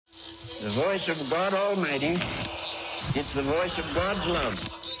The voice of God Almighty. It's the voice of God's love.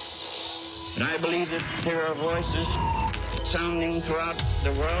 And I believe that there are voices sounding throughout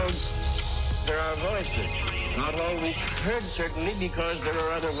the world. There are voices. Not always heard, certainly, because there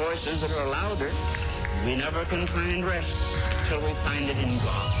are other voices that are louder. We never can find rest till we find it in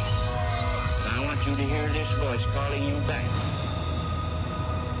God. And I want you to hear this voice calling you back.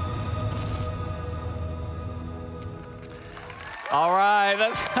 All right,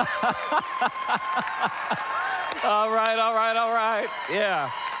 that's all right. Yeah.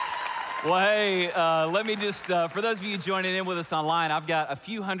 Well, hey, let me just, for those of you joining in with us online, I've got a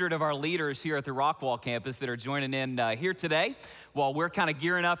few hundred of our leaders here at the Rockwall campus that are joining in here today while we're kind of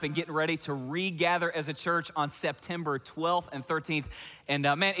gearing up and getting ready to regather as a church on September 12th and 13th. And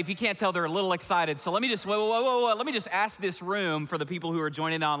man, if you can't tell, they're a little excited. So let me just, whoa. Let me just ask this room for the people who are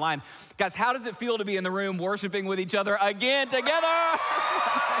joining in online. Guys, how does it feel to be in the room worshiping with each other again together?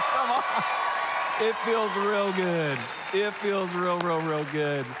 Come on. It feels real good. It feels real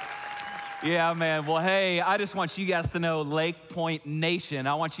good. Yeah, man. Well, hey, I just want you guys to know, Lake Point Nation,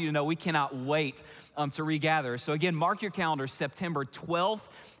 I want you to know we cannot wait to regather. So again, mark your calendars, September 12th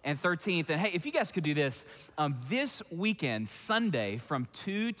and 13th. And hey, if you guys could do this, this weekend, Sunday, from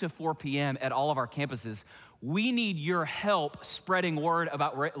 2 to 4 p.m. at all of our campuses, we need your help spreading word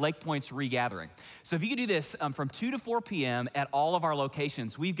about Lake Point's regathering. So if you could do this from 2 to 4 p.m. at all of our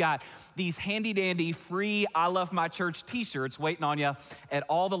locations, we've got these handy dandy free I Love My Church t-shirts waiting on you at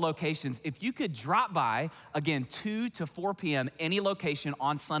all the locations. If you could drop by, again, 2 to 4 p.m., any location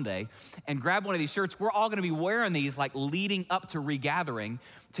on Sunday, and grab one of these shirts, we're all gonna be wearing these like leading up to regathering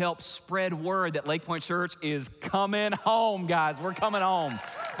to help spread word that Lake Point Church is coming home, guys. We're coming home.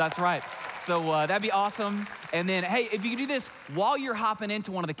 That's right. So that'd be awesome. And then, hey, if you could do this, while you're hopping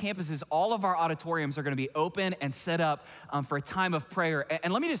into one of the campuses, all of our auditoriums are gonna be open and set up for a time of prayer.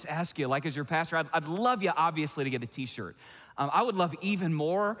 And let me just ask you, like as your pastor, I'd love you, obviously, to get a t-shirt. I would love even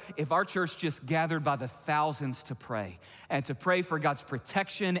more if our church just gathered by the thousands to pray and to pray for God's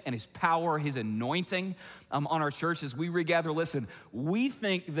protection and his power, his anointing on our church as we regather. Listen, we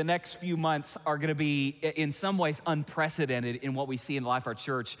think the next few months are gonna be in some ways unprecedented in what we see in the life of our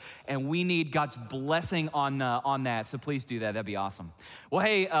church, and we need God's blessing on that, so please do that. That'd be awesome. Well,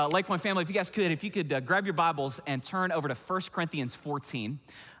 hey, Lake Point family, if you could grab your Bibles and turn over to 1 Corinthians 14.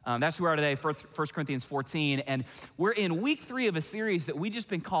 That's where we are today, 1 Corinthians 14, and we're in week 3 of a series that we've just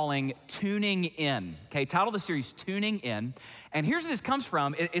been calling Tuning In, okay? Title of the series, Tuning In, and here's where this comes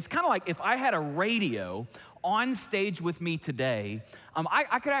from. It's kind of like if I had a radio on stage with me today,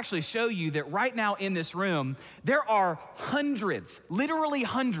 I could actually show you that right now in this room, there are hundreds, literally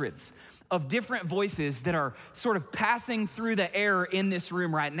hundreds of different voices that are sort of passing through the air in this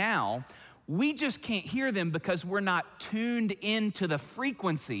room right now. We just can't hear them because we're not tuned into the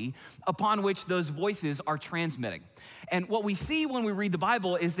frequency upon which those voices are transmitting. And what we see when we read the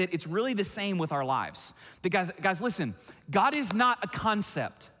Bible is that it's really the same with our lives. Guys, listen, God is not a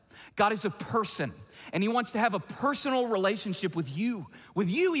concept. God is a person. And he wants to have a personal relationship with you. With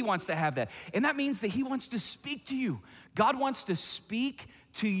you, he wants to have that. And that means that he wants to speak to you. God wants to speak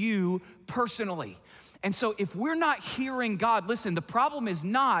to you personally. And so if we're not hearing God, listen, the problem is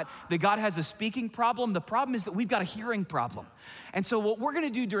not that God has a speaking problem. The problem is that we've got a hearing problem. And so what we're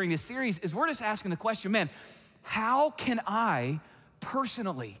gonna do during this series is we're just asking the question, man, how can I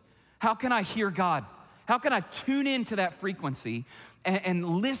personally, how can I hear God? How can I tune into that frequency and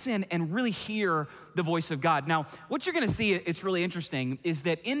listen and really hear the voice of God? Now, what you're gonna see, it's really interesting, is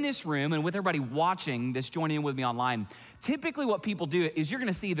that in this room and with everybody watching that's joining in with me online, typically what people do is you're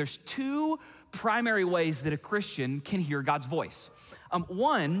gonna see there's 2 primary ways that a Christian can hear God's voice.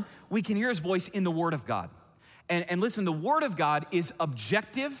 One, we can hear his voice in the Word of God. And listen, the Word of God is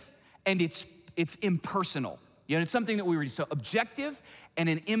objective and it's impersonal. You know, it's something that we read, so objective and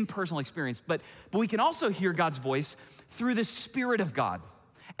an impersonal experience. But we can also hear God's voice through the Spirit of God.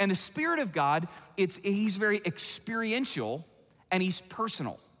 And the Spirit of God, he's very experiential and he's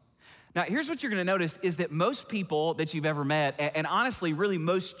personal. Now, here's what you're gonna notice is that most people that you've ever met, and honestly, really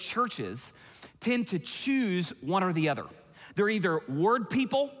most churches, tend to choose one or the other. They're either word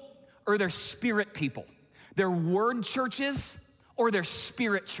people or they're spirit people. They're word churches or they're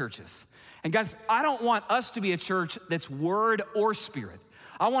spirit churches. And guys, I don't want us to be a church that's word or spirit.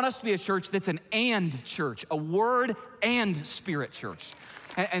 I want us to be a church that's an and church, a word and spirit church.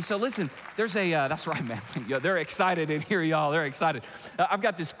 And so listen, there's that's right, man. They're excited in here, y'all. They're excited. I've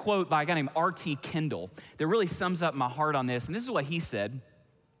got this quote by a guy named R.T. Kendall that really sums up my heart on this. And this is what he said.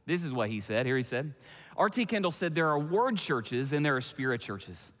 Here he said, R.T. Kendall said, there are word churches and there are spirit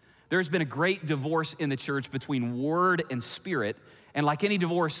churches. There's been a great divorce in the church between word and spirit, And like any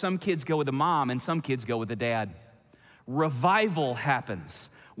divorce, some kids go with the mom and some kids go with the dad. Revival happens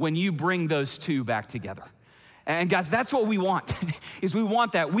when you bring those two back together. And guys, that's what we want, is we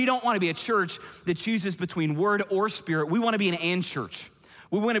want that. We don't want to be a church that chooses between word or spirit. We want to be an and church.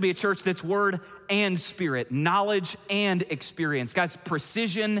 We want to be a church that's word and spirit, knowledge and experience. Guys,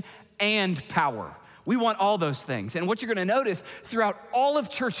 precision and power. We want all those things. And what you're going to notice throughout all of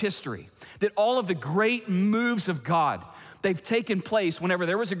church history, that all of the great moves of God, they've taken place whenever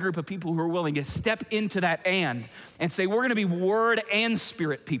there was a group of people who were willing to step into that and say, we're going to be word and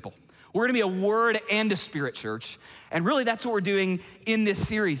spirit people. We're gonna be a word and a spirit church. And really that's what we're doing in this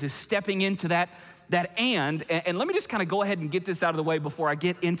series, is stepping into that and let me just kind of go ahead and get this out of the way before I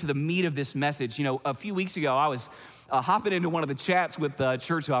get into the meat of this message. You know, a few weeks ago, I was hopping into one of the chats with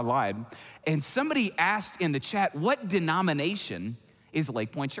Church Online, and somebody asked in the chat, what denomination is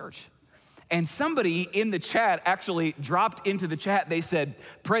Lake Point Church? And somebody in the chat actually dropped into the chat, they said,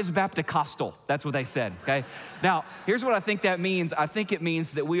 Presbyterian. That's what they said, okay? Now, here's what I think that means. I think it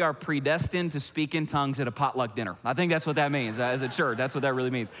means that we are predestined to speak in tongues at a potluck dinner. I think that's what that means as a church. That's what that really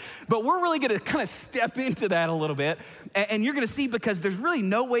means. But we're really gonna kind of step into that a little bit. And you're gonna see, because there's really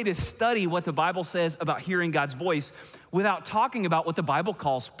no way to study what the Bible says about hearing God's voice without talking about what the Bible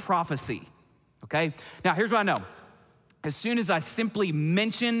calls prophecy, okay? Now, here's what I know. As soon as I simply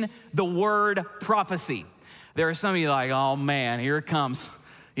mention the word prophecy, there are some of you like, oh man, here it comes.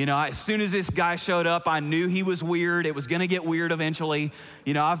 You know, as soon as this guy showed up, I knew he was weird. It was gonna get weird eventually.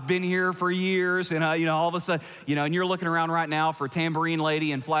 You know, I've been here for years and, you know, all of a sudden, you know, and you're looking around right now for tambourine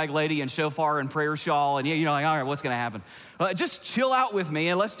lady and flag lady and shofar and prayer shawl, and you're like, all right, what's gonna happen? Just chill out with me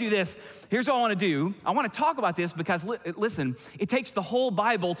and let's do this. Here's what I wanna do. I wanna talk about this because, listen, it takes the whole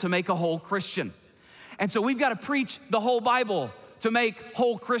Bible to make a whole Christian. And so we've got to preach the whole Bible to make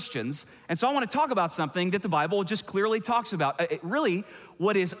whole Christians. And so I want to talk about something that the Bible just clearly talks about. Really,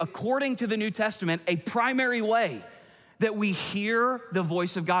 what is, according to the New Testament, a primary way that we hear the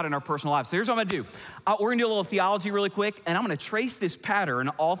voice of God in our personal lives. So here's what I'm gonna do. We're gonna do a little theology really quick, and I'm gonna trace this pattern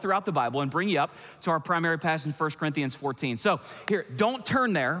all throughout the Bible and bring you up to our primary passage in 1 Corinthians 14. So here, don't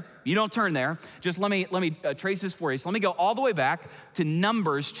turn there. You don't turn there. Just let me trace this for you. So let me go all the way back to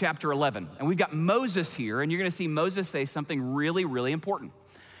Numbers chapter 11. And we've got Moses here, and you're gonna see Moses say something really, really important.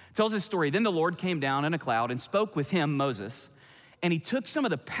 It tells this story. Then the Lord came down in a cloud and spoke with him, Moses, and he took some of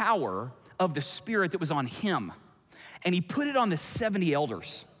the power of the Spirit that was on him, and he put it on the 70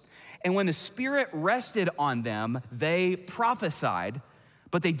 elders. And when the Spirit rested on them, they prophesied,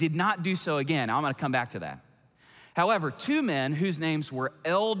 but they did not do so again. I'm gonna come back to that. However, two men whose names were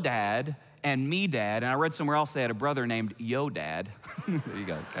Eldad and Medad, and I read somewhere else they had a brother named Yodad. There you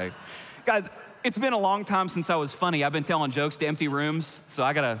go, okay. Guys, it's been a long time since I was funny. I've been telling jokes to empty rooms, so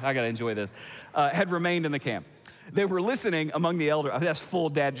I gotta enjoy this. Had remained in the camp. They were listening among the elders. That's full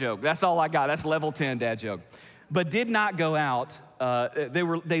dad joke. That's all I got. That's level 10 dad joke. But did not go out. They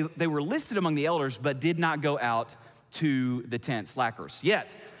were listed among the elders, but did not go out to the tent, slackers.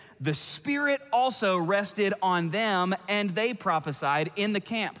 Yet the Spirit also rested on them, and they prophesied in the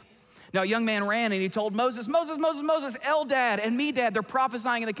camp. Now a young man ran and he told Moses, Moses, Eldad and Medad, they're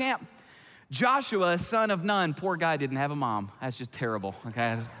prophesying in the camp. Joshua, son of Nun, poor guy didn't have a mom. That's just terrible,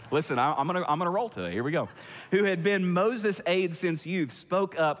 okay? Listen, I'm gonna roll today, here we go. Who had been Moses' aide since youth,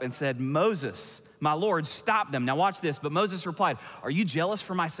 spoke up and said, Moses, my Lord, stop them. Now watch this, but Moses replied, are you jealous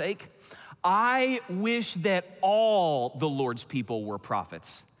for my sake? I wish that all the Lord's people were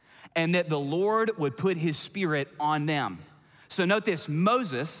prophets, and that the Lord would put his Spirit on them. So note this,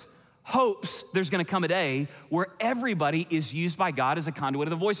 Moses hopes there's gonna come a day where everybody is used by God as a conduit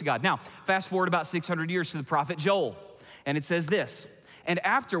of the voice of God. Now, fast forward about 600 years to the prophet Joel, and it says this, and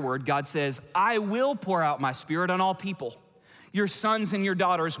afterward, God says, I will pour out my Spirit on all people. Your sons and your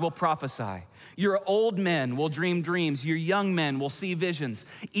daughters will prophesy. Your old men will dream dreams. Your young men will see visions.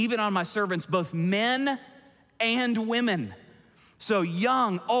 Even on my servants, both men and women. So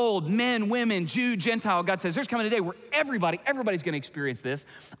young, old, men, women, Jew, Gentile, God says, there's coming a day where everybody's gonna experience this.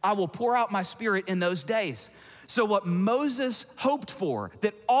 I will pour out my Spirit in those days. So what Moses hoped for,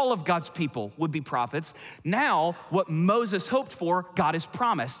 that all of God's people would be prophets, now what Moses hoped for, God has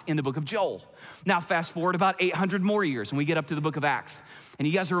promised in the book of Joel. Now fast forward about 800 more years and we get up to the book of Acts. And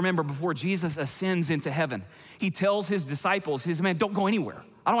you guys remember before Jesus ascends into heaven, he tells his disciples, man, don't go anywhere.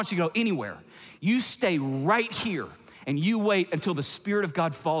 I don't want you to go anywhere. You stay right here and you wait until the Spirit of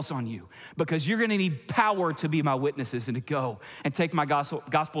God falls on you, because you're gonna need power to be my witnesses and to go and take my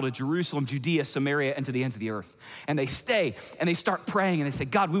gospel to Jerusalem, Judea, Samaria, and to the ends of the earth. And they stay and they start praying and they say,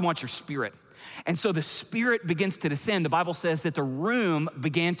 God, we want your Spirit. And so the Spirit begins to descend. The Bible says that the room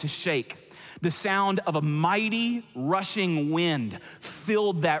began to shake. The sound of a mighty rushing wind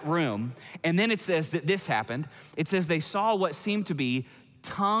filled that room. And then it says that this happened. It says they saw what seemed to be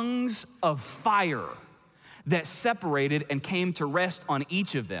tongues of fire that separated and came to rest on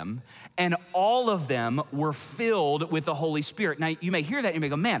each of them, and all of them were filled with the Holy Spirit. Now, you may hear that and you may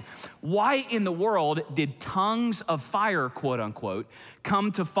go, man, why in the world did tongues of fire, quote unquote,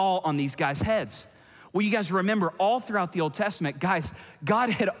 come to fall on these guys' heads? Well, you guys remember all throughout the Old Testament, guys,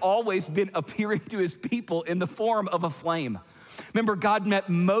 God had always been appearing to his people in the form of a flame. Remember, God met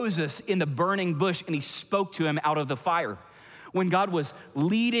Moses in the burning bush and he spoke to him out of the fire. When God was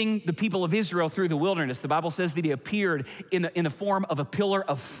leading the people of Israel through the wilderness, the Bible says that he appeared in the form of a pillar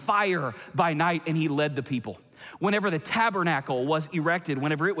of fire by night, and he led the people. Whenever the tabernacle was erected,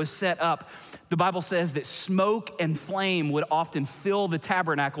 whenever it was set up, the Bible says that smoke and flame would often fill the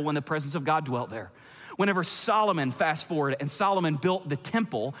tabernacle when the presence of God dwelt there. Whenever Solomon, fast forward, and Solomon built the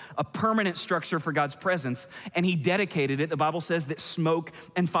temple, a permanent structure for God's presence, and he dedicated it, the Bible says that smoke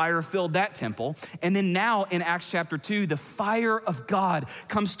and fire filled that temple. And then now in Acts chapter 2, the fire of God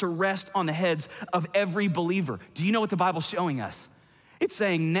comes to rest on the heads of every believer. Do you know what the Bible's showing us? It's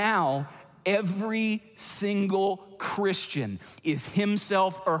saying now every single Christian is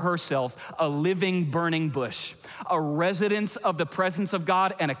himself or herself a living, burning bush, a residence of the presence of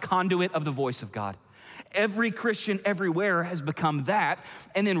God and a conduit of the voice of God. Every Christian everywhere has become that.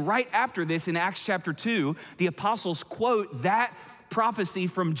 And then right after this in Acts chapter 2, the apostles quote that prophecy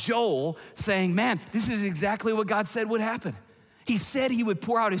from Joel saying, man, this is exactly what God said would happen. He said he would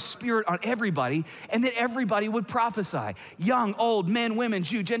pour out his Spirit on everybody and that everybody would prophesy. Young, old, men, women,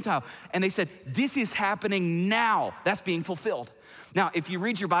 Jew, Gentile. And they said, this is happening now. That's being fulfilled. Now, if you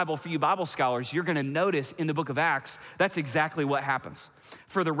read your Bible, for you Bible scholars, you're gonna notice in the book of Acts, that's exactly what happens.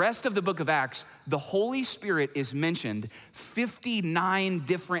 For the rest of the book of Acts, the Holy Spirit is mentioned 59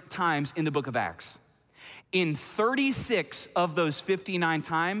 different times in the book of Acts. In 36 of those 59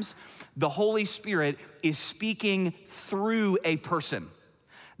 times, the Holy Spirit is speaking through a person.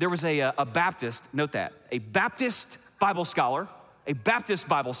 There was a Baptist, note that, a Baptist Bible scholar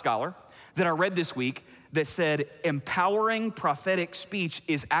that I read this week that said empowering prophetic speech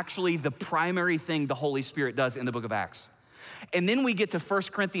is actually the primary thing the Holy Spirit does in the book of Acts. And then we get to 1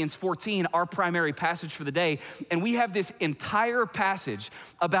 Corinthians 14, our primary passage for the day, and we have this entire passage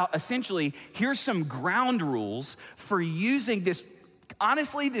about essentially, here's some ground rules for using this,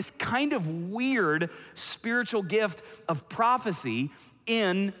 honestly, this kind of weird spiritual gift of prophecy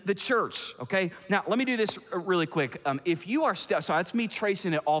in the church, okay? Now, let me do this really quick. If you are still, so that's me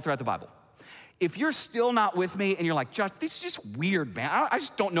tracing it all throughout the Bible. If you're still not with me and you're like, Josh, this is just weird, man. I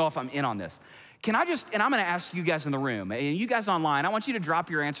just don't know if I'm in on this. And I'm gonna ask you guys in the room, and you guys online, I want you to drop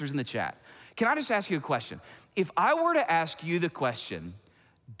your answers in the chat. Can I just ask you a question? If I were to ask you the question,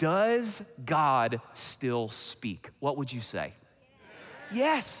 does God still speak? What would you say?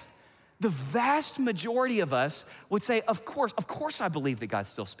 Yes. The vast majority of us would say, of course I believe that God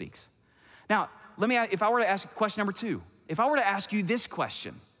still speaks. Now, if I were to ask question number 2, if I were to ask you this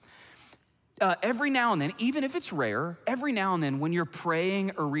question, every now and then, even if it's rare, every now and then when you're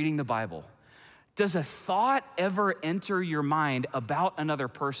praying or reading the Bible, does a thought ever enter your mind about another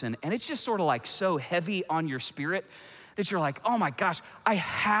person and it's just sort of like so heavy on your spirit that you're like, oh my gosh, I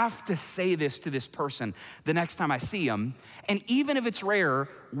have to say this to this person the next time I see them? And even if it's rare,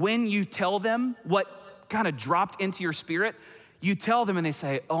 when you tell them what kind of dropped into your spirit, you tell them and they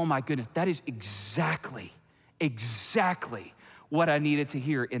say, oh my goodness, that is exactly what I needed to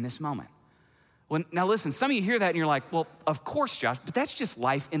hear in this moment. Well, now listen, some of you hear that and you're like, well, of course, Josh, but that's just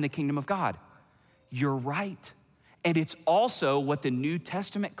life in the kingdom of God. You're right. And it's also what the New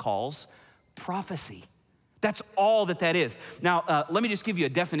Testament calls prophecy. That's all that is. Now, let me just give you a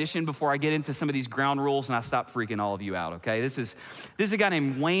definition before I get into some of these ground rules and I stop freaking all of you out, okay? This is a guy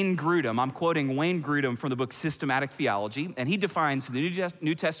named Wayne Grudem. I'm quoting Wayne Grudem from the book Systematic Theology, and he defines the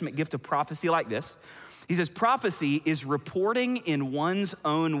New Testament gift of prophecy like this. He says, prophecy is reporting in one's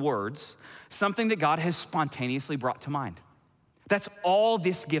own words something that God has spontaneously brought to mind. That's all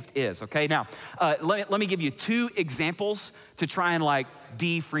this gift is, okay? Now, let me give you 2 examples to try and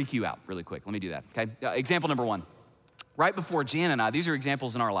de-freak you out really quick. Let me do that, okay? Example number 1. Right before Jan and I, these are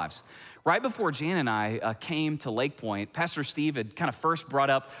examples in our lives. Right before Jan and I came to Lake Point, Pastor Steve had kind of first brought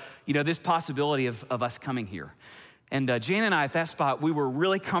up, this possibility of us coming here. And Jan and I at that spot, we were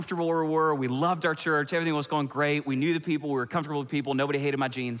really comfortable where we were. We loved our church. Everything was going great. We knew the people. We were comfortable with people. Nobody hated my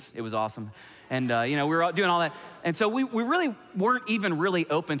jeans. It was awesome. And, we were doing all that. And so we really weren't even really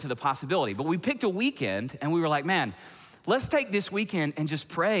open to the possibility. But we picked a weekend and we were like, man, let's take this weekend and just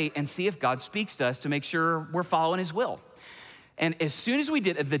pray and see if God speaks to us to make sure we're following his will. And as soon as we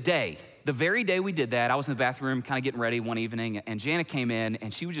did, the day, the very day we did that, I was in the bathroom kind of getting ready one evening, and Jana came in,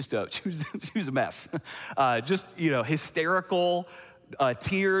 and she was just she was a mess. Hysterical,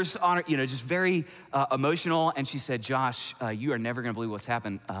 tears on her, just very emotional. And she said, Josh, you are never gonna believe what's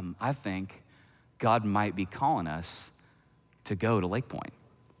happened. I think God might be calling us to go to Lake Point.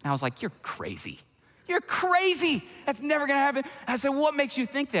 And I was like, you're crazy. You're crazy. That's never gonna happen. I said, what makes you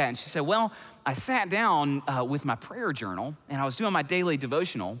think that? And she said, well, I sat down with my prayer journal, and I was doing my daily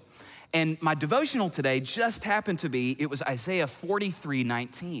devotional. And my devotional today just happened to be, it was Isaiah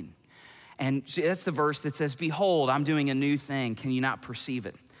 43:19. And that's the verse that says, behold, I'm doing a new thing. Can you not perceive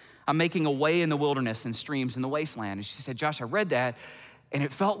it? I'm making a way in the wilderness and streams in the wasteland. And she said, Josh, I read that, and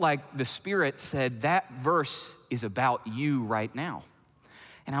it felt like the Spirit said, that verse is about you right now.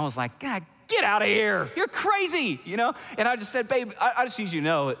 And I was like, God, get out of here. You're crazy, And I just said, babe, I just need you to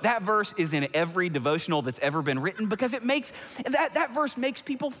know that verse is in every devotional that's ever been written, because it makes, that verse makes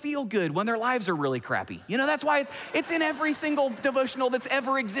people feel good when their lives are really crappy. That's why it's in every single devotional that's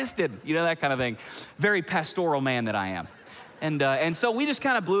ever existed, that kind of thing. Very pastoral man that I am. And so we just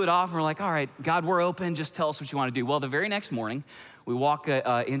kind of blew it off, and we're like, all right, God, we're open. Just tell us what you want to do. Well, the very next morning, we walk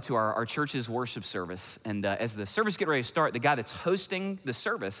into our church's worship service. And as the service get ready to start, the guy that's hosting the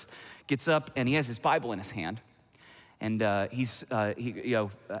service gets up, and he has his Bible in his hand. And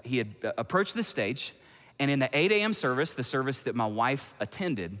he had approached the stage. And in the 8 a.m. service, the service that my wife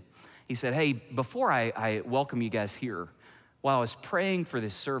attended, he said, hey, before I welcome you guys here, while I was praying for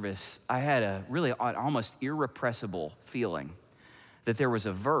this service, I had a really almost irrepressible feeling that there was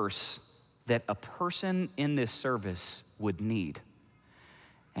a verse that a person in this service would need.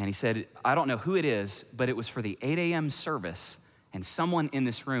 And he said, I don't know who it is, but it was for the 8 a.m. service, and someone in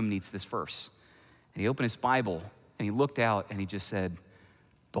this room needs this verse. And he opened his Bible, and he looked out, and he just said,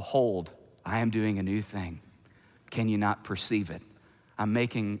 behold, I am doing a new thing. Can you not perceive it? I'm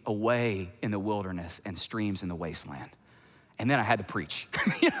making a way in the wilderness and streams in the wasteland. And then I had to preach.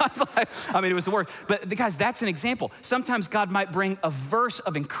 It was the word. But guys, that's an example. Sometimes God might bring a verse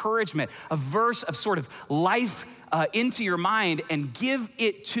of encouragement, a verse of sort of life into your mind and give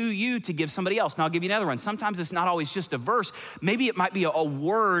it to you to give somebody else. Now I'll give you another one. Sometimes it's not always just a verse. Maybe it might be a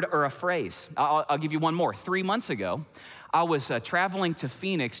word or a phrase. I'll give you one more. 3 months ago, I was traveling to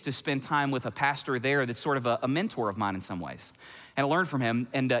Phoenix to spend time with a pastor there that's sort of a mentor of mine in some ways. And I learned from him.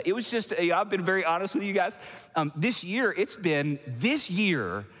 And it was just, I've been very honest with you guys. This year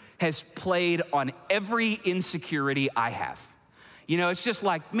has played on every insecurity I have. It's just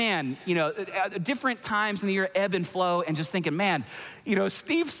like, man, different times in the year ebb and flow, and just thinking, man,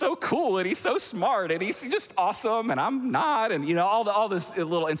 Steve's so cool and he's so smart and he's just awesome and I'm not, and all this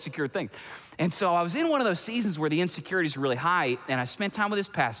little insecure thing. And so I was in one of those seasons where the insecurities were really high, and I spent time with this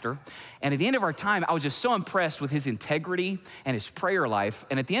pastor. And at the end of our time, I was just so impressed with his integrity and his prayer life.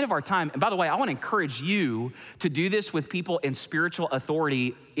 And at the end of our time, and by the way, I want to encourage you to do this with people in spiritual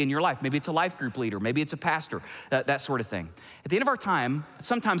authority in your life. Maybe it's a life group leader, maybe it's a pastor, that sort of thing. At the end of our time,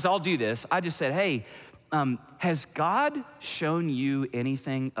 sometimes I'll do this. I just said, hey, has God shown you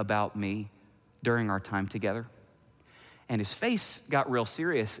anything about me during our time together? And his face got real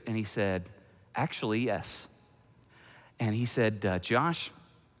serious, and he said, actually, yes. And he said, Josh,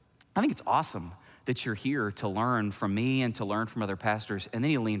 I think it's awesome that you're here to learn from me and to learn from other pastors. And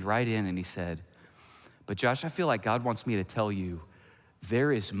then he leaned right in and he said, but Josh, I feel like God wants me to tell you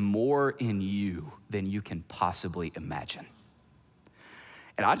there is more in you than you can possibly imagine.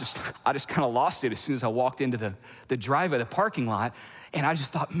 And I just kind of lost it as soon as I walked into the drive of the parking lot. And I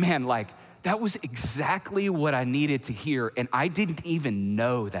just thought, man, that was exactly what I needed to hear, and I didn't even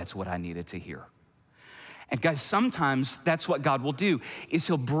know that's what I needed to hear. And guys, sometimes that's what God will do, is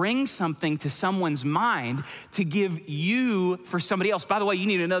he'll bring something to someone's mind to give you for somebody else. By the way, you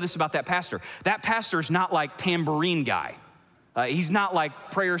need to know this about that pastor. That pastor's not like tambourine guy. He's not like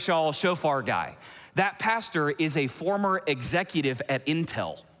prayer shawl shofar guy. That pastor is a former executive at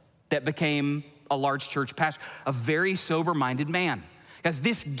Intel that became a large church pastor, a very sober-minded man. Guys,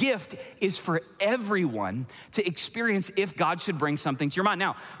 this gift is for everyone to experience if God should bring something to your mind.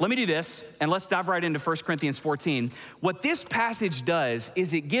 Now, let me do this, and let's dive right into 1 Corinthians 14. What this passage does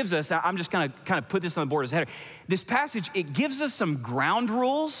is it gives us, I'm just gonna kind of put this on the board as a header. This passage, it gives us some ground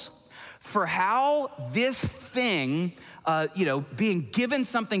rules for how this thing, being given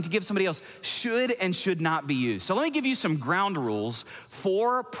something to give somebody else should and should not be used. So let me give you some ground rules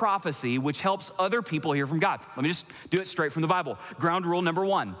for prophecy, which helps other people hear from God. Let me just do it straight from the Bible. Ground rule number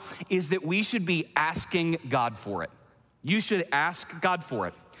 1 is that we should be asking God for it. You should ask God for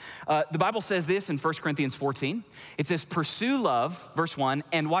it. The Bible says this in 1 Corinthians 14. It says, pursue love, verse 1,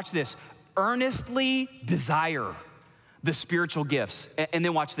 and watch this, earnestly desire the spiritual gifts. And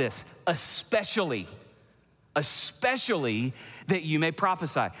then watch this, especially that you may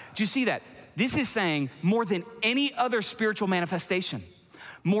prophesy. Do you see that? This is saying more than any other spiritual manifestation,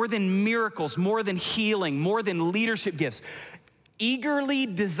 more than miracles, more than healing, more than leadership gifts, eagerly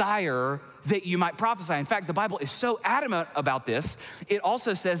desire that you might prophesy. In fact, the Bible is so adamant about this. It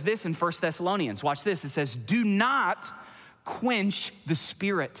also says this in 1 Thessalonians. Watch this. It says, do not quench the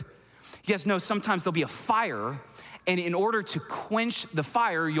spirit. You guys know sometimes there'll be a fire, and in order to quench the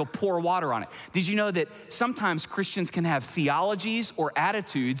fire, you'll pour water on it. Did you know that sometimes Christians can have theologies or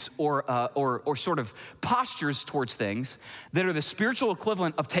attitudes or sort of postures towards things that are the spiritual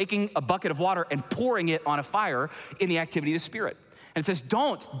equivalent of taking a bucket of water and pouring it on a fire in the activity of the Spirit? And it says,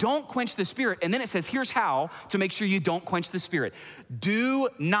 don't quench the Spirit. And then it says, here's how to make sure you don't quench the Spirit. Do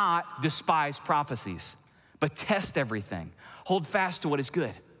not despise prophecies, but test everything. Hold fast to what is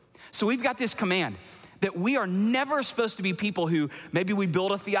good. So we've got this command that we are never supposed to be people who maybe we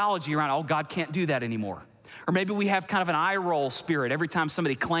build a theology around, oh, God can't do that anymore. Or maybe we have kind of an eye roll spirit. Every time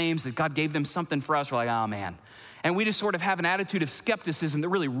somebody claims that God gave them something for us, we're like, oh man. And we just sort of have an attitude of skepticism that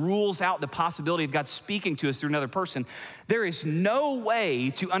really rules out the possibility of God speaking to us through another person. There is no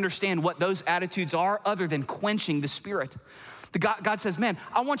way to understand what those attitudes are other than quenching the Spirit. God says, man,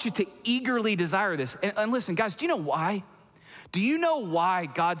 I want you to eagerly desire this. And listen, guys, do you know why? Do you know why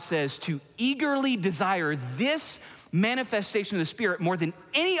God says to eagerly desire this manifestation of the Spirit more than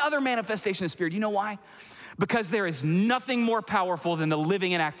any other manifestation of the Spirit? Do you know why? Because there is nothing more powerful than the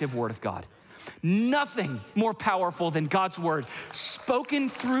living and active Word of God. Nothing more powerful than God's word spoken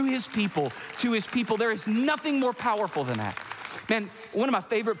through his people to his people. There is nothing more powerful than that. Man, one of my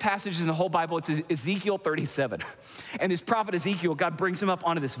favorite passages in the whole Bible, it's Ezekiel 37. And this prophet Ezekiel, God brings him up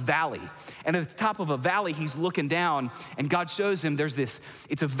onto this valley. And at the top of a valley, he's looking down, and God shows him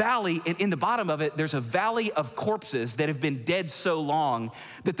it's a valley, and in the bottom of it, there's a valley of corpses that have been dead so long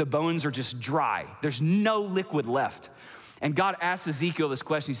that the bones are just dry. There's no liquid left. And God asks Ezekiel this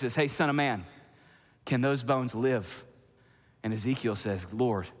question. He says, hey, son of man, can those bones live? And Ezekiel says,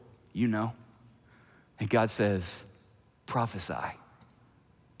 Lord, you know. And God says, prophesy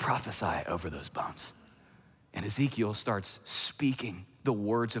over those bones. And Ezekiel starts speaking the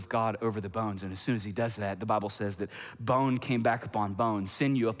words of God over the bones. And as soon as he does that, the Bible says that bone came back upon bone,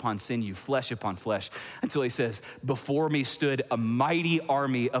 sinew upon sinew, flesh upon flesh, until he says, before me stood a mighty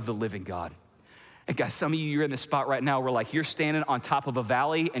army of the living God. And guys, some of you, you're in this spot right now where like you're standing on top of a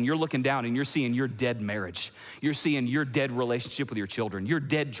valley and you're looking down and you're seeing your dead marriage. You're seeing your dead relationship with your children, your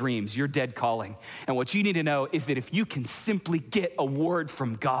dead dreams, your dead calling. And what you need to know is that if you can simply get a word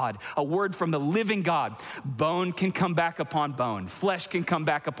from God, a word from the living God, bone can come back upon bone, flesh can come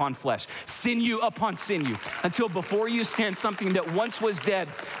back upon flesh, sinew upon sinew, until before you stand something that once was dead,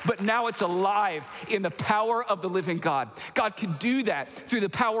 but now it's alive in the power of the living God. God can do that through the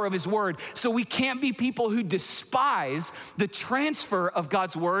power of his word. So we can't be people who despise the transfer of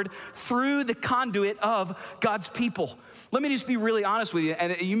God's word through the conduit of God's people. Let me just be really honest with you,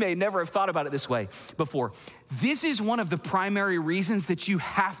 and you may never have thought about it this way before. This is one of the primary reasons that you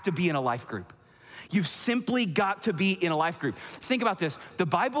have to be in a life group. You've simply got to be in a life group. Think about this. The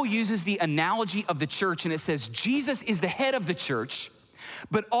Bible uses the analogy of the church, and it says Jesus is the head of the church,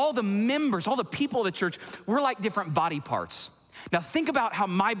 but all the members, all the people of the church, we're like different body parts. Now think about how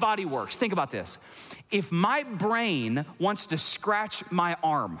my body works. Think about this. If my brain wants to scratch my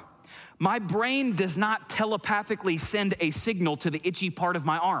arm, my brain does not telepathically send a signal to the itchy part of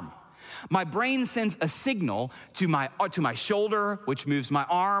my arm. My brain sends a signal to my shoulder, which moves my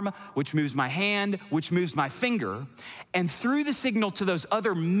arm, which moves my hand, which moves my finger. And through the signal to those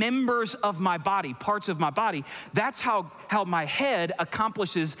other members of my body, parts of my body, that's how my head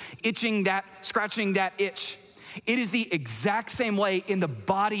accomplishes scratching that itch. It is the exact same way in the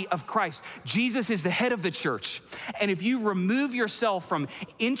body of Christ. Jesus is the head of the church. And if you remove yourself from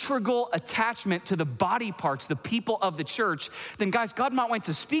integral attachment to the body parts, the people of the church, then guys, God might want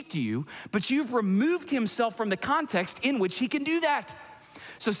to speak to you, but you've removed himself from the context in which he can do that.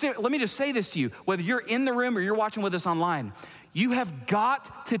 So let me just say this to you, whether you're in the room or you're watching with us online, you have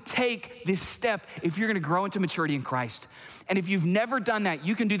got to take this step if you're gonna grow into maturity in Christ. And if you've never done that,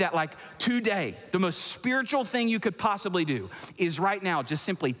 you can do that like today. The most spiritual thing you could possibly do is right now, just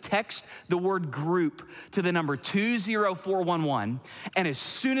simply text the word group to the number 20411. And as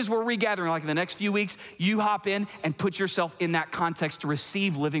soon as we're regathering, like in the next few weeks, you hop in and put yourself in that context to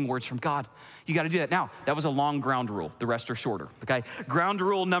receive living words from God. You got to do that. Now, that was a long ground rule. The rest are shorter, okay? Ground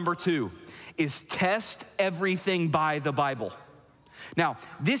rule number 2 is test everything by the Bible. Now,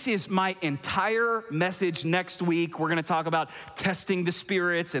 this is my entire message next week. We're gonna talk about testing the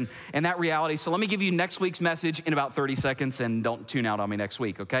spirits and that reality. So let me give you next week's message in about 30 seconds, and don't tune out on me next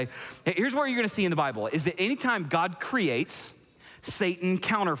week, okay? Here's what you're gonna see in the Bible, is that anytime God creates, Satan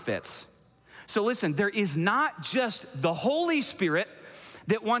counterfeits. So listen, there is not just the Holy Spirit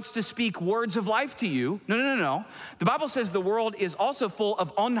that wants to speak words of life to you. No. The Bible says the world is also full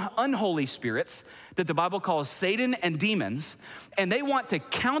of unholy spirits that the Bible calls Satan and demons, and they want to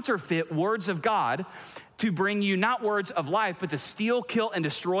counterfeit words of God to bring you not words of life, but to steal, kill, and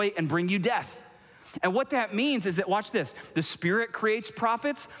destroy and bring you death. And what that means is that, watch this, the Spirit creates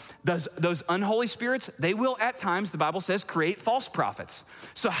prophets. Those unholy spirits, they will at times, the Bible says, create false prophets.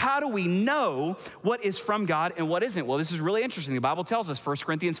 So how do we know what is from God and what isn't? Well, this is really interesting. The Bible tells us, 1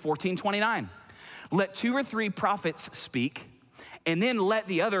 Corinthians 14:29, let 2 or 3 prophets speak, and then let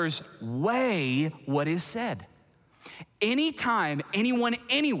the others weigh what is said. Anytime anyone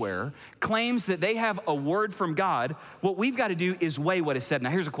anywhere claims that they have a word from God, what we've got to do is weigh what is said. Now,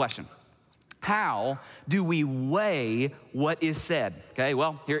 here's a question. How do we weigh what is said? Okay,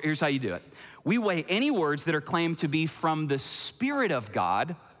 well, here's how you do it. We weigh any words that are claimed to be from the Spirit of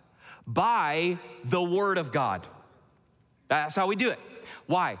God by the Word of God. That's how we do it.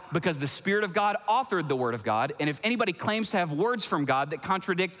 Why? Because the Spirit of God authored the Word of God, and if anybody claims to have words from God that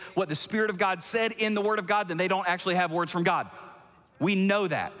contradict what the Spirit of God said in the Word of God, then they don't actually have words from God. We know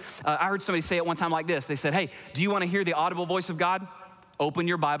that. I heard somebody say it one time like this. They said, hey, do you want to hear the audible voice of God? Open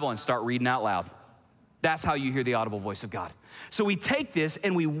your Bible and start reading out loud. That's how you hear the audible voice of God. So we take this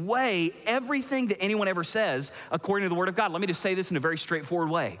and we weigh everything that anyone ever says according to the Word of God. Let me just say this in a very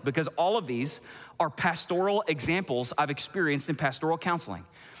straightforward way, because all of these are pastoral examples I've experienced in pastoral counseling.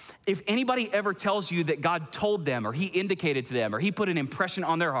 If anybody ever tells you that God told them, or He indicated to them, or He put an impression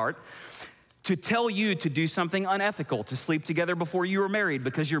on their heart to tell you to do something unethical, to sleep together before you were married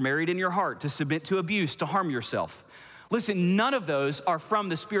because you're married in your heart, to submit to abuse, to harm yourself, listen, none of those are from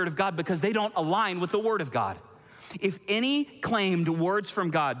the Spirit of God because they don't align with the Word of God. If any claimed words from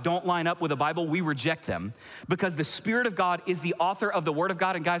God don't line up with the Bible, we reject them because the Spirit of God is the author of the Word of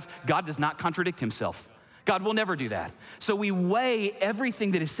God. And guys, God does not contradict Himself. God will never do that. So we weigh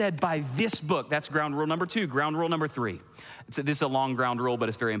everything that is said by this book. That's ground rule number 2. Ground rule number 3. This is a long ground rule, but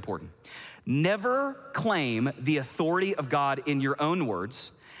it's very important. Never claim the authority of God in your own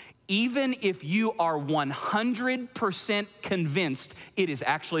words, even if you are 100% convinced it is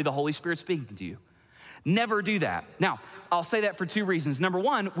actually the Holy Spirit speaking to you. Never do that. Now, I'll say that for 2 reasons. Number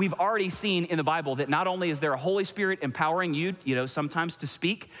 1, we've already seen in the Bible that not only is there a Holy Spirit empowering you, sometimes to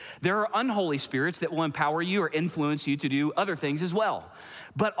speak, there are unholy spirits that will empower you or influence you to do other things as well.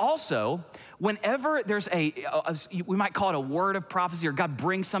 But also, whenever there's we might call it a word of prophecy, or God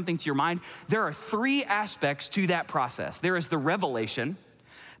brings something to your mind, there are 3 aspects to that process. There is the revelation,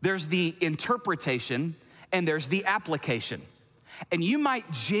 there's the interpretation, and there's the application. And you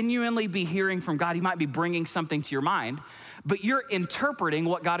might genuinely be hearing from God. He might be bringing something to your mind, but you're interpreting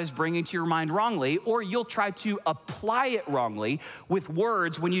what God is bringing to your mind wrongly, or you'll try to apply it wrongly with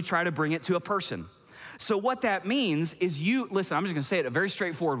words when you try to bring it to a person. So what that means is listen, I'm just gonna say it a very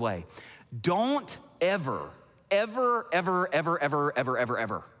straightforward way. Don't ever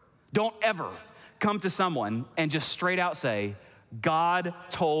don't ever come to someone and just straight out say, God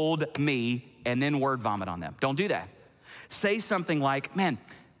told me, and then word vomit on them. Don't do that. Say something like, man,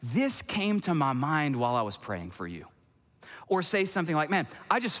 this came to my mind while I was praying for you. Or say something like, man,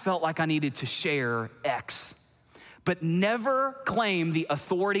 I just felt like I needed to share X. But never claim the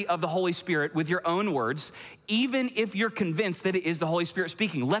authority of the Holy Spirit with your own words, even if you're convinced that it is the Holy Spirit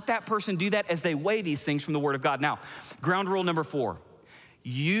speaking. Let that person do that as they weigh these things from the Word of God. Now, ground rule number 4,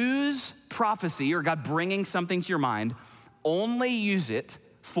 use prophecy or God bringing something to your mind, only use it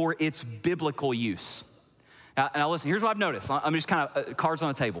for its biblical use. Now listen, here's what I've noticed. I'm just kind of cards on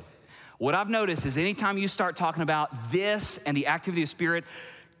the table. What I've noticed is anytime you start talking about this and the activity of the Spirit,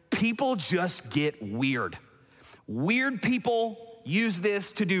 people just get weird. Weird people use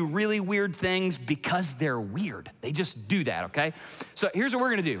this to do really weird things because they're weird. They just do that, okay? So here's what we're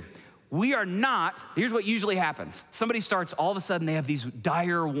gonna do. Here's what usually happens. Somebody starts, all of a sudden they have these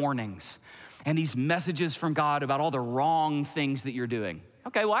dire warnings and these messages from God about all the wrong things that you're doing.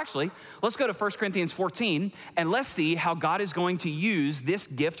 Okay, well actually, let's go to 1 Corinthians 14 and let's see how God is going to use this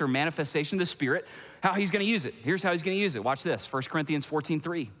gift or manifestation of the Spirit, how He's gonna use it. Here's how He's gonna use it. Watch this, 1 Corinthians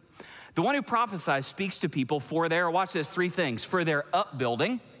 14:3. The one who prophesies speaks to people for watch this, 3 things, for their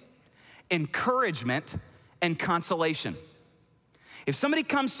upbuilding, encouragement, and consolation. If somebody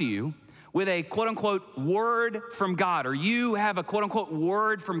comes to you with a quote unquote word from God, or you have a quote unquote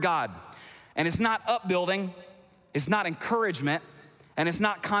word from God, and it's not upbuilding, it's not encouragement, and it's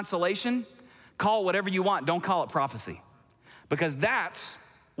not consolation, call it whatever you want. Don't call it prophecy, because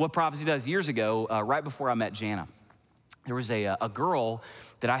that's what prophecy does. Years ago, right before I met Jana, there was a girl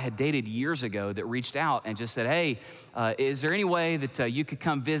that I had dated years ago that reached out and just said, hey, is there any way that you could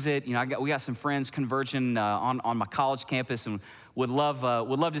come visit? You know, we got some friends converging on my college campus, and would love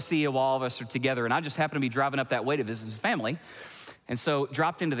to see you while all of us are together. And I just happened to be driving up that way to visit his family. And so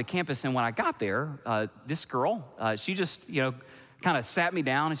dropped into the campus, and when I got there, this girl, she just, kind of sat me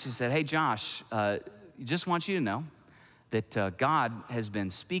down and she said, hey, Josh, just want you to know that God has been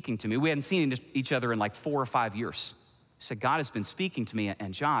speaking to me. We hadn't seen each other in like 4 or 5 years. She said, God has been speaking to me,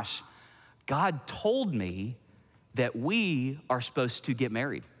 and Josh, God told me that we are supposed to get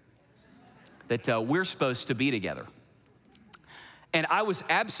married, that we're supposed to be together. And I was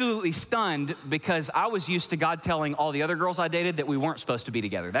absolutely stunned, because I was used to God telling all the other girls I dated that we weren't supposed to be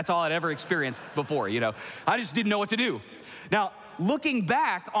together. That's all I'd ever experienced before, I just didn't know what to do. Now, looking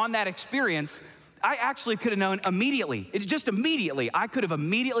back on that experience, I actually could have known immediately. I could have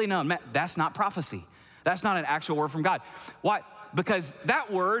immediately known, man, that's not prophecy. That's not an actual word from God. Why? Because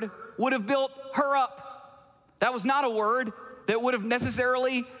that word would have built her up. That was not a word that would have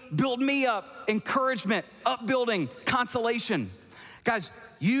necessarily built me up. Encouragement, upbuilding, consolation. Guys,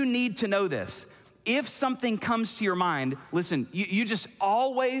 you need to know this. If something comes to your mind, listen, you just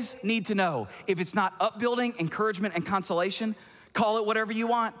always need to know, if it's not upbuilding, encouragement, and consolation, call it whatever you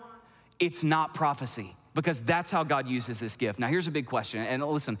want. It's not prophecy, because that's how God uses this gift. Now, here's a big question. And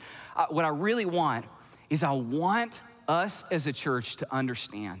listen, what I really want is I want us as a church to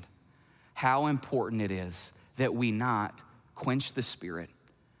understand how important it is that we not quench the Spirit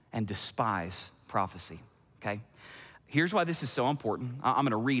and despise prophecy, okay? Here's why this is so important. I'm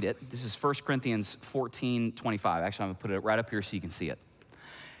gonna read it. This is 1 Corinthians 14:25. Actually, I'm gonna put it right up here so you can see it.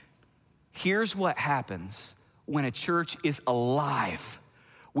 Here's what happens when a church is alive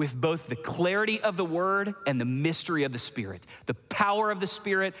with both the clarity of the word and the mystery of the Spirit, the power of the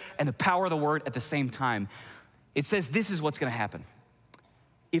Spirit and the power of the word at the same time. It says this is what's gonna happen.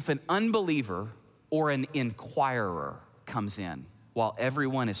 If an unbeliever or an inquirer comes in while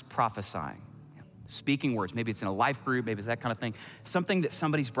everyone is prophesying, speaking words, maybe it's in a life group, maybe it's that kind of thing, something that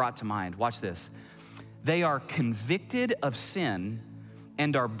somebody's brought to mind, watch this. They are convicted of sin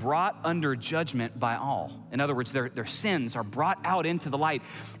and are brought under judgment by all. In other words, their sins are brought out into the light,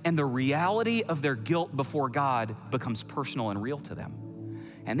 and the reality of their guilt before God becomes personal and real to them.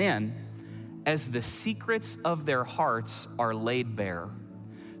 And then, as the secrets of their hearts are laid bare,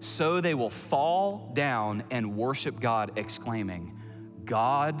 so they will fall down and worship God, exclaiming,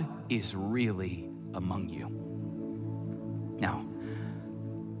 God is really among you. Now,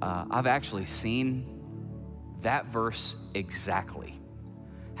 I've actually seen that verse exactly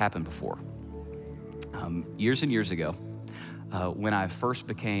happen before. Years and years ago, when I first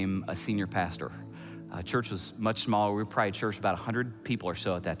became a senior pastor, church was much smaller. We were probably a church about 100 people or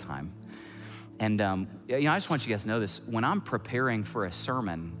so at that time. And I just want you guys to know this. When I'm preparing for a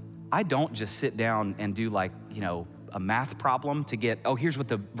sermon, I don't just sit down and do a math problem to get, here's what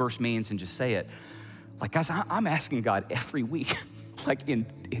the verse means and just say it. Like, guys, I'm asking God every week, like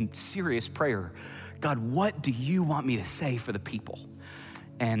in serious prayer, God, what do you want me to say for the people?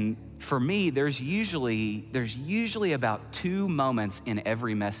 And for me, there's usually about 2 moments in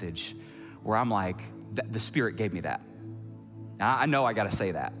every message where I'm like, the Spirit gave me that. Now, I know I gotta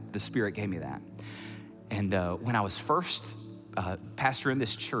say that. The Spirit gave me that. And when I was first pastor in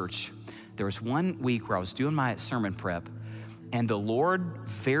this church, there was one week where I was doing my sermon prep, and the Lord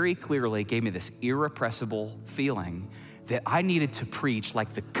very clearly gave me this irrepressible feeling that I needed to preach like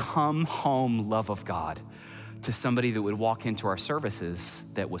the come home love of God to somebody that would walk into our services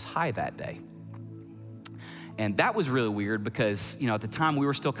that was high that day. And that was really weird because, at the time we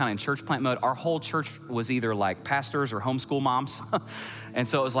were still kind of in church plant mode. Our whole church was either like pastors or homeschool moms. And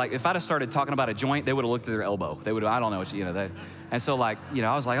so it was like, if I'd have started talking about a joint, they would have looked at their elbow. They would have, I don't know what, and so I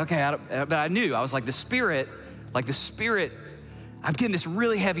was like, okay, but I knew, I was like, the Spirit, I'm getting this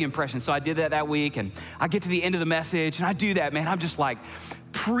really heavy impression. So I did that week, and I get to the end of the message and I do that, man. I'm just like,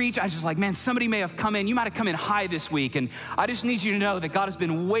 preach. I just like, man, somebody may have come in. You might have come in high this week. And I just need you to know that God has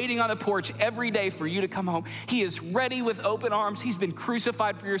been waiting on the porch every day for you to come home. He is ready with open arms. He's been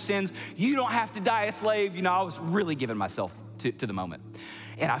crucified for your sins. You don't have to die a slave. I was really giving myself to the moment.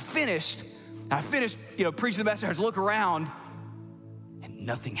 And I finished, preaching the message. I just look around and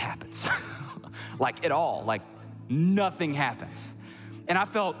nothing happens. Like at all, like nothing happens. And I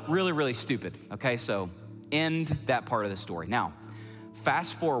felt really, really stupid. Okay, so end that part of the story. Now,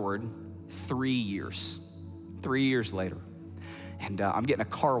 fast forward 3 years. 3 years later, and I'm getting a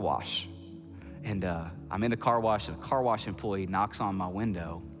car wash. And I'm in the car wash, and a car wash employee knocks on my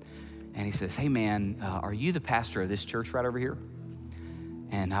window, and he says, hey man, are you the pastor of this church right over here?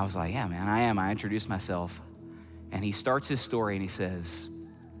 And I was like, yeah, man, I am. I introduced myself. And he starts his story, and he says,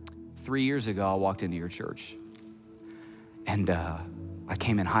 3 years ago, I walked into your church, and I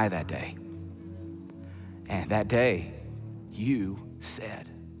came in high that day. And that day, you said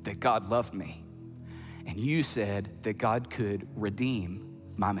that God loved me. And you said that God could redeem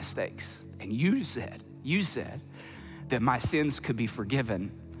my mistakes. And you said that my sins could be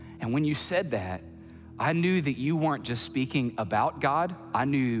forgiven. And when you said that, I knew that you weren't just speaking about God. I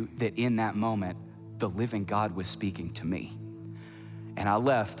knew that in that moment, the living God was speaking to me. And I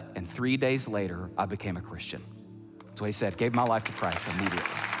left, and 3 days later, I became a Christian. That's what he said, gave my life to Christ immediately.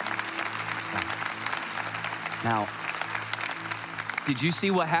 Now, did you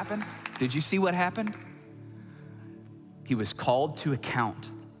see what happened? Did you see what happened? He was called to account.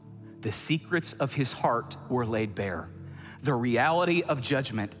 The secrets of his heart were laid bare. The reality of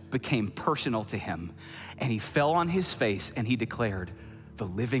judgment became personal to him, and he fell on his face and he declared, the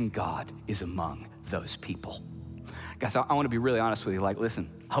living God is among those people. Guys, I want to be really honest with you. Like, listen,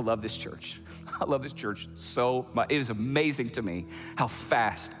 I love this church. I love this church so much. It is amazing to me how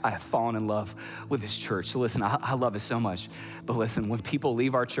fast I have fallen in love with this church. So listen, I love it so much. But listen, when people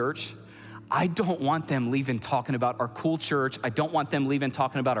leave our church, I don't want them leaving talking about our cool church. I don't want them leaving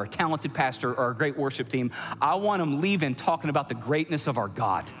talking about our talented pastor or our great worship team. I want them leaving talking about the greatness of our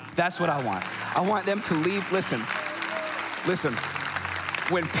God. That's what I want. I want them to leave, listen.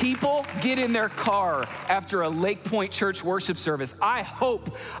 When people get in their car after a Lake Point Church worship service, I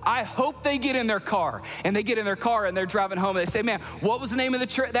hope they get in their car and they're driving home and they say, man, what was the name of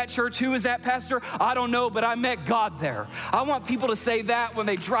that church? Who is that pastor? I don't know, but I met God there. I want people to say that when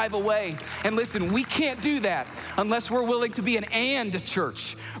they drive away. And listen, we can't do that unless we're willing to be an and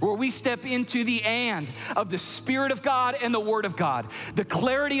church, where we step into the and of the Spirit of God and the Word of God, the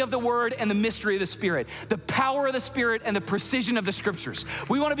clarity of the Word and the mystery of the Spirit, the power of the Spirit and the precision of the Scriptures.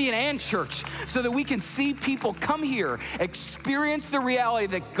 We want to be an and church so that we can see people come here, experience the reality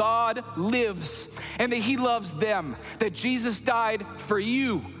that God lives and that he loves them, that Jesus died for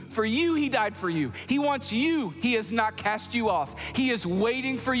you. For you, he died for you. He wants you. He has not cast you off. He is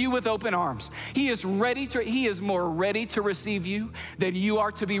waiting for you with open arms. He is more ready to receive you than you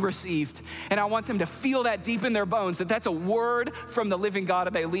are to be received. And I want them to feel that deep in their bones, that that's a word from the living God,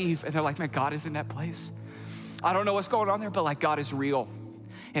 and they leave and they're like, man, God is in that place. I don't know what's going on there, but like, God is real.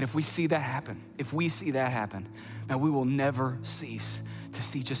 And if we see that happen, man, we will never cease to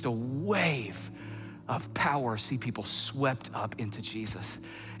see just a wave of power, see people swept up into Jesus.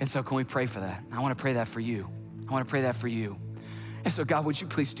 And so can we pray for that? I want to pray that for you. And so God, would you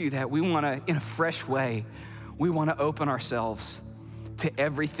please do that? We want to, in a fresh way, we want to open ourselves to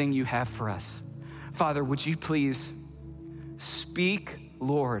everything you have for us. Father, would you please speak,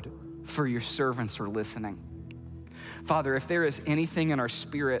 Lord, for your servants are listening. Father, if there is anything in our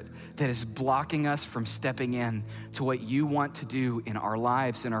spirit that is blocking us from stepping in to what you want to do in our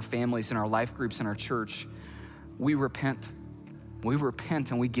lives, in our families, in our life groups, in our church, we repent. We repent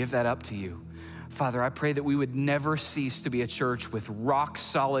and we give that up to you. Father, I pray that we would never cease to be a church with rock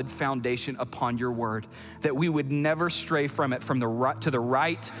solid foundation upon your word, that we would never stray from it from the right to the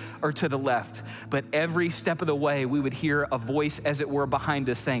right or to the left, but every step of the way we would hear a voice as it were behind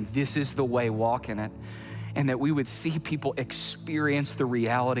us saying, this is the way, walk in it. And that we would see people experience the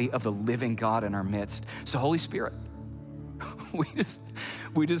reality of the living God in our midst. So Holy Spirit, we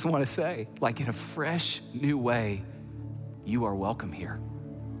just want to say, like in a fresh new way, you are welcome here.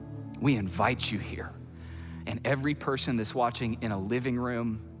 We invite you here. And every person that's watching in a living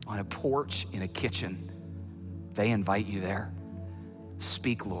room, on a porch, in a kitchen, they invite you there.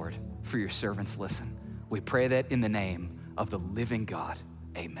 Speak, Lord, for your servants listen. We pray that in the name of the living God,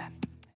 amen.